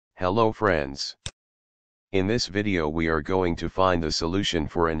Hello friends. In this video we are going to find the solution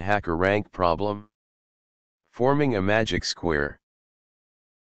for an Hackerrank problem. Forming a magic square.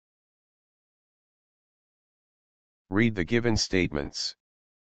 Read the given statements.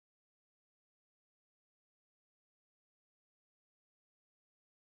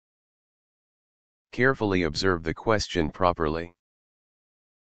 Carefully observe the question properly.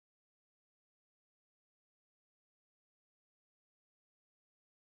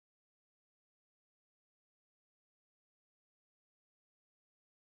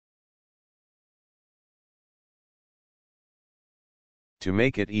 To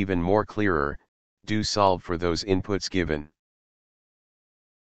make it even more clearer, do solve for those inputs given.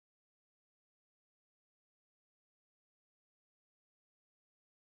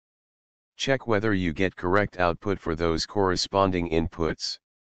 Check whether you get correct output for those corresponding inputs.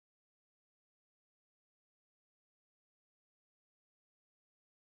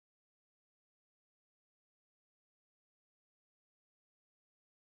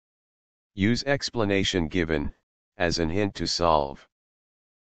 Use explanation given as an hint to solve.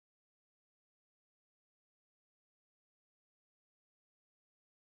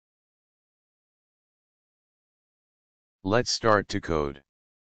 Let's start to code.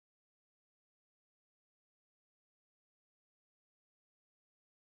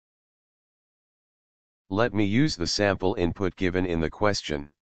 Let me use the sample input given in the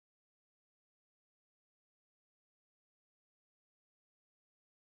question.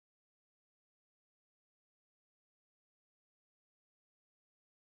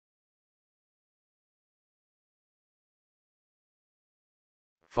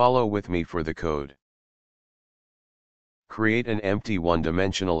 Follow with me for the code. Create an empty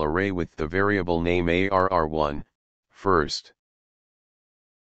one-dimensional array with the variable name ARR1, first.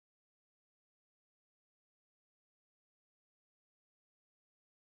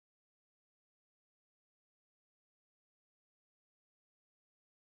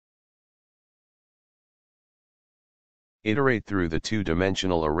 Iterate through the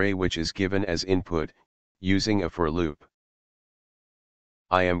two-dimensional array which is given as input, using a for loop.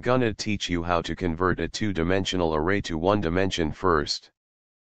 I am gonna teach you how to convert a two-dimensional array to one dimension first.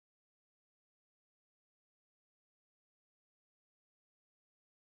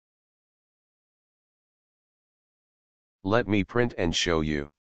 Let me print and show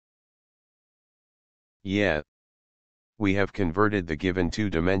you. Yeah. We have converted the given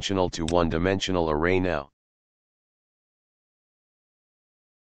two-dimensional to one-dimensional array now.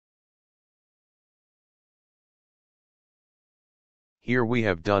 Here we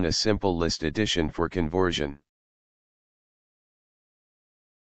have done a simple list addition for conversion.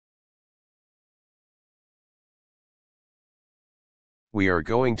 We are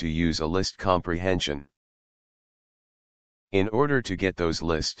going to use a list comprehension. In order to get those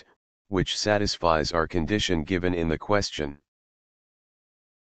list, which satisfies our condition given in the question.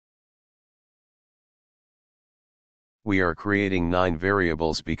 We are creating 9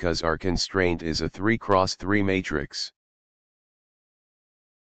 variables because our constraint is a 3x3 matrix.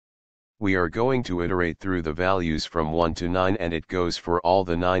 We are going to iterate through the values from 1 to 9 and it goes for all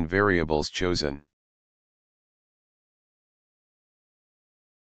the 9 variables chosen.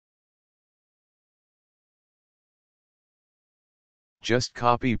 Just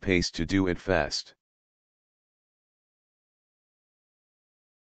copy-paste to do it fast.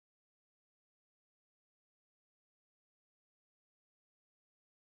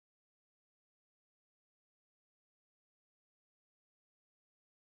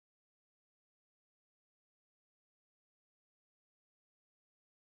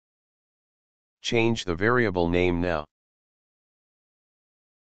 Change the variable name now.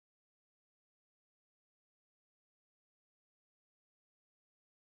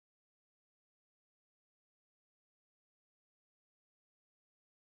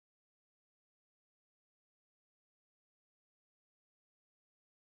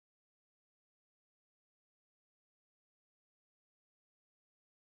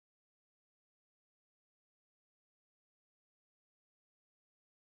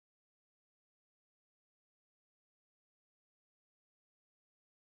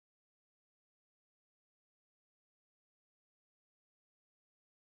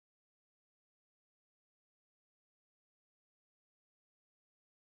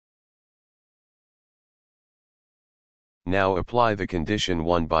 Now apply the condition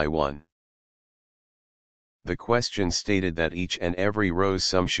one by one. The question stated that each and every row's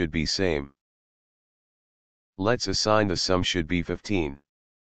sum should be same. Let's assign the sum should be 15.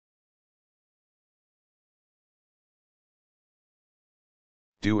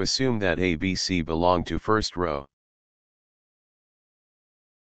 Do assume that A, B, C belong to first row.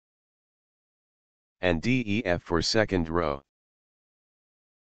 and DEF for second row.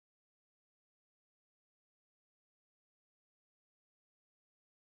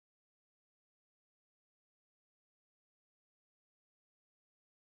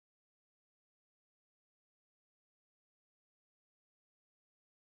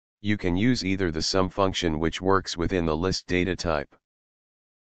 You can use either the sum function, which works within the list data type,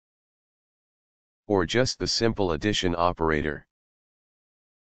 or just the simple addition operator.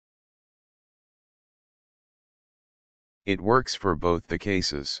 It works for both the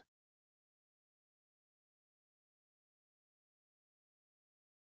cases.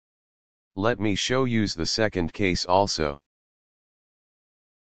 Let me show you the second case also.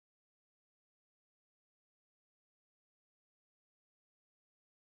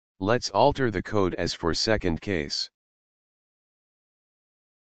 Let's alter the code as for second case.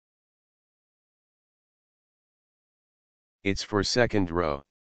 It's for second row.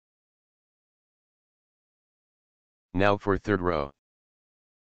 Now for third row.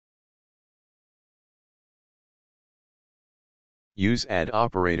 Use add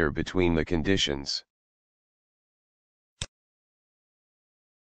operator between the conditions.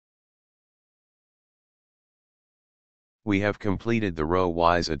 We have completed the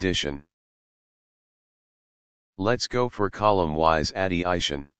row-wise addition. Let's go for column-wise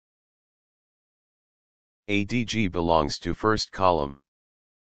addition. ADG belongs to first column.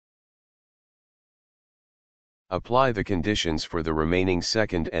 Apply the conditions for the remaining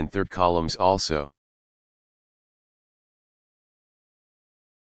second and third columns also.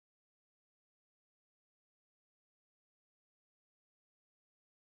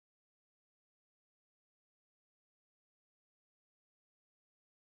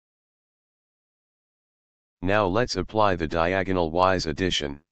 Now let's apply the diagonal-wise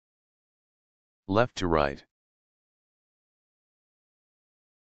addition. Left to right.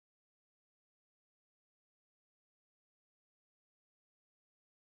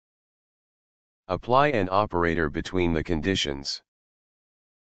 Apply an operator between the conditions.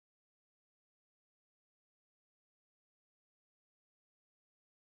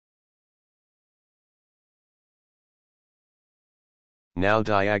 Now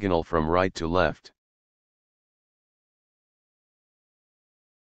diagonal from right to left.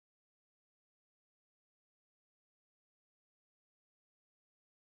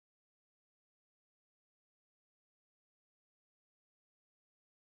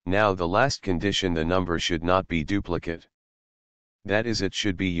 Now the last condition, the number should not be duplicate. That is, it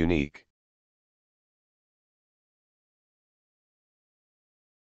should be unique.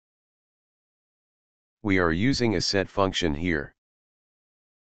 We are using a set function here.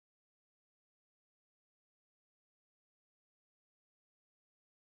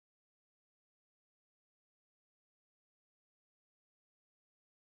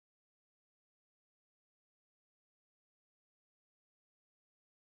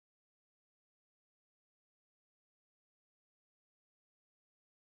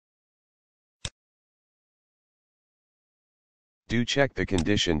 Do check the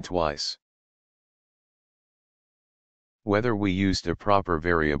condition twice, whether we used a proper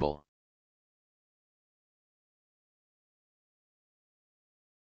variable.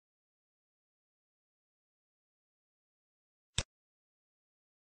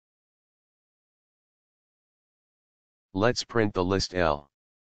 Let's print the list L.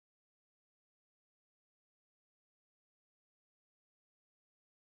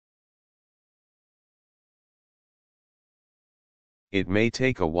 It may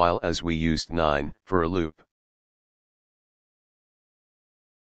take a while as we used 9 for a loop.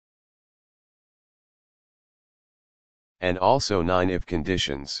 And also 9 if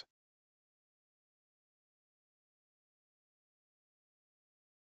conditions.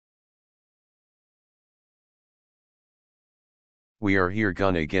 We are here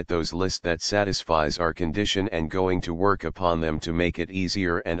gonna get those lists that satisfies our condition and going to work upon them to make it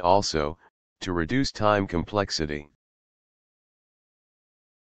easier and also, to reduce time complexity.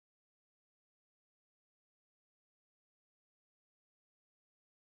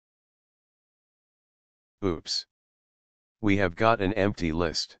 Oops. We have got an empty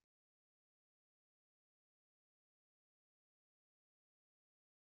list.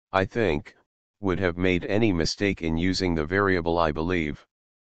 I think, would have made any mistake in using the variable I believe.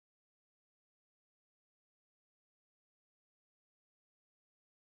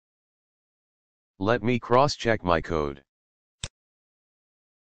 Let me cross-check my code.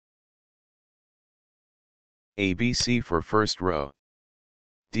 ABC for first row,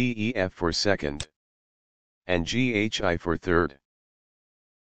 DEF for second, and GHI for third.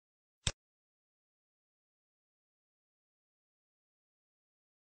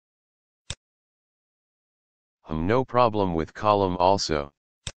 No problem with column also.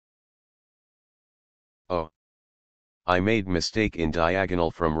 Oh. I made mistake in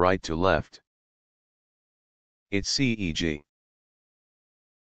diagonal from right to left. It's CEG.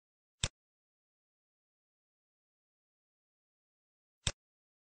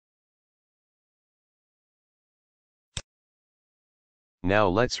 Now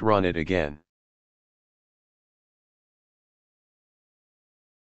let's run it again.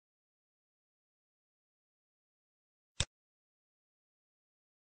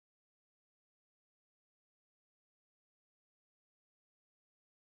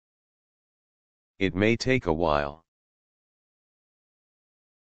 It may take a while.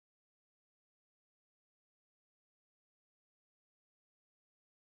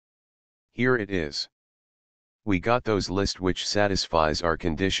 Here it is. We got those list which satisfies our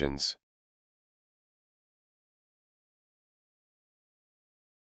conditions.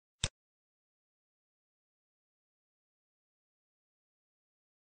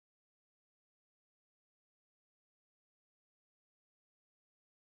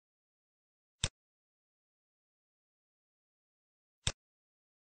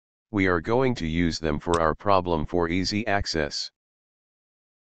 We are going to use them for our problem for easy access.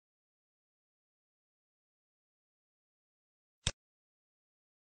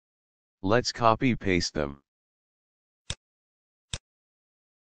 Let's copy-paste them.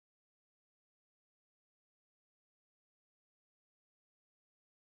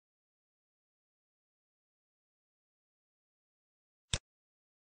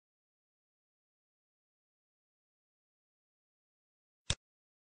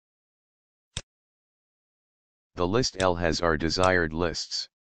 The list L has our desired lists.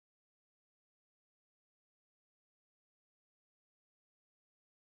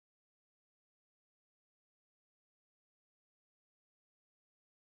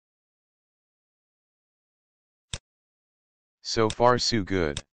 So far so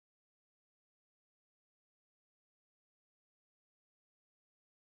good.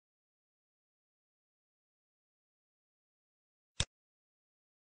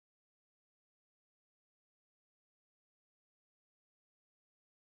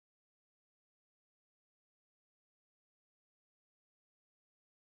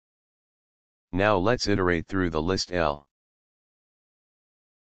 Now let's iterate through the list L.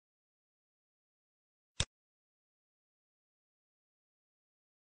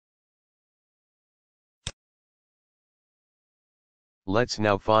 Let's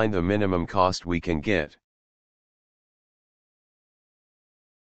now find the minimum cost we can get.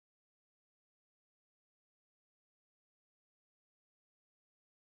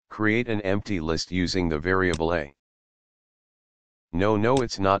 Create an empty list using the variable a. No,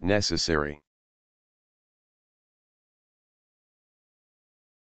 it's not necessary.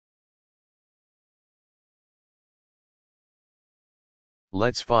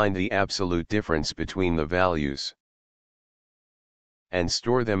 Let's find the absolute difference between the values and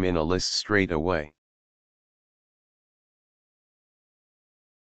store them in a list straight away.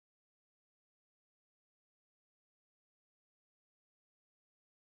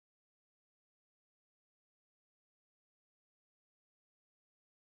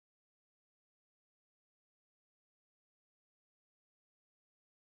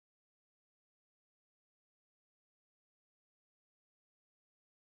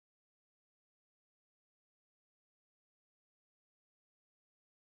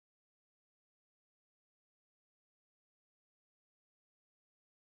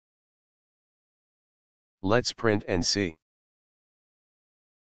 Let's print and see.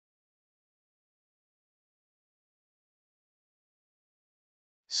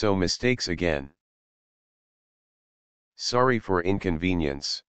 So mistakes again. Sorry for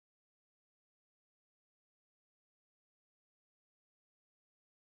inconvenience.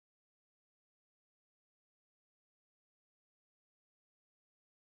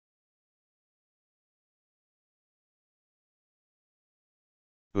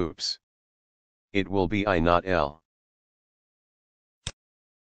 Oops. It will be I not L.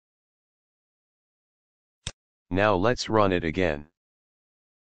 Now let's run it again.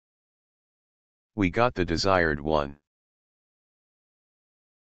 We got the desired one.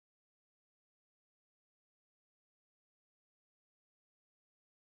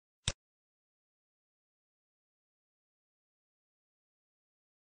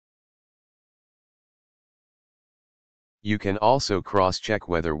 You can also cross-check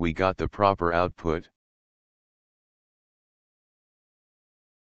whether we got the proper output.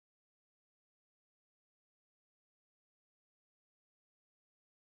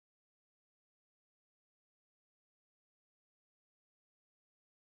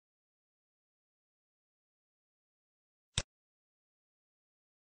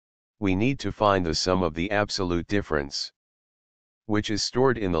 We need to find the sum of the absolute difference, which is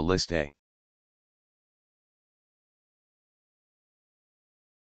stored in the list A.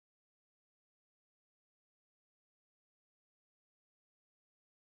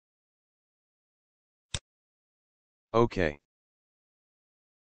 OK.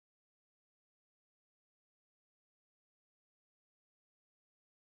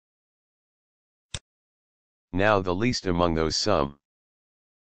 Now the least among those sum.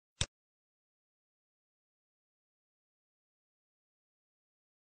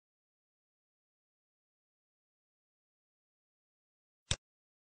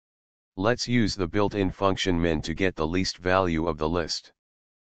 Let's use the built-in function min to get the least value of the list.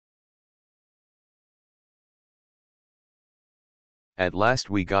 At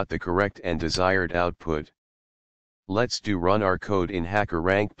last we got the correct and desired output. Let's run our code in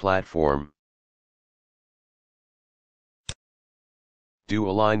Hackerrank platform.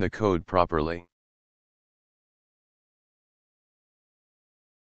 Align the code properly.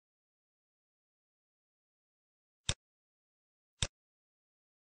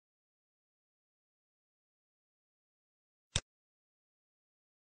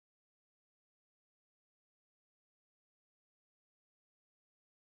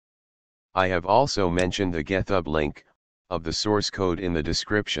 I have also mentioned the GitHub link of the source code in the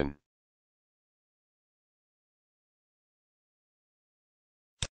description.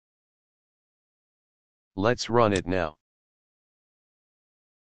 Let's run it now.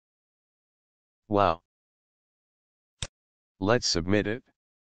 Wow! Let's submit it.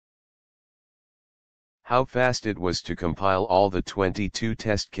 How fast it was to compile all the 22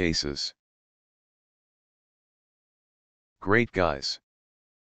 test cases. Great guys.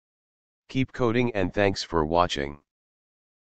 Keep coding and thanks for watching.